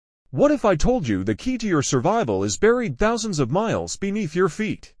What if I told you the key to your survival is buried thousands of miles beneath your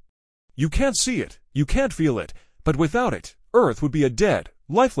feet? You can't see it, you can't feel it, but without it, Earth would be a dead,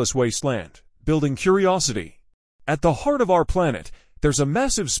 lifeless wasteland. Building curiosity. At the heart of our planet, there's a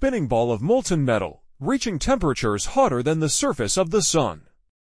massive spinning ball of molten metal, reaching temperatures hotter than the surface of the sun.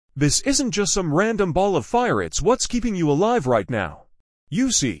 This isn't just some random ball of fire, it's what's keeping you alive right now.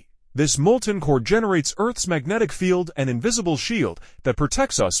 You see, this molten core generates Earth's magnetic field, an invisible shield that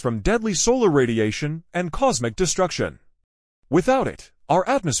protects us from deadly solar radiation and cosmic destruction. Without it, our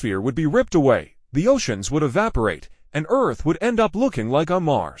atmosphere would be ripped away, the oceans would evaporate, and Earth would end up looking like a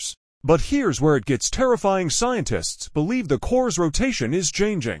Mars. But here's where it gets terrifying. Scientists believe the core's rotation is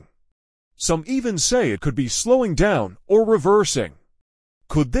changing. Some even say it could be slowing down or reversing.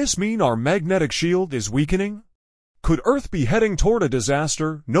 Could this mean our magnetic shield is weakening? Could Earth be heading toward a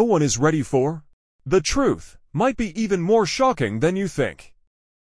disaster no one is ready for? The truth might be even more shocking than you think.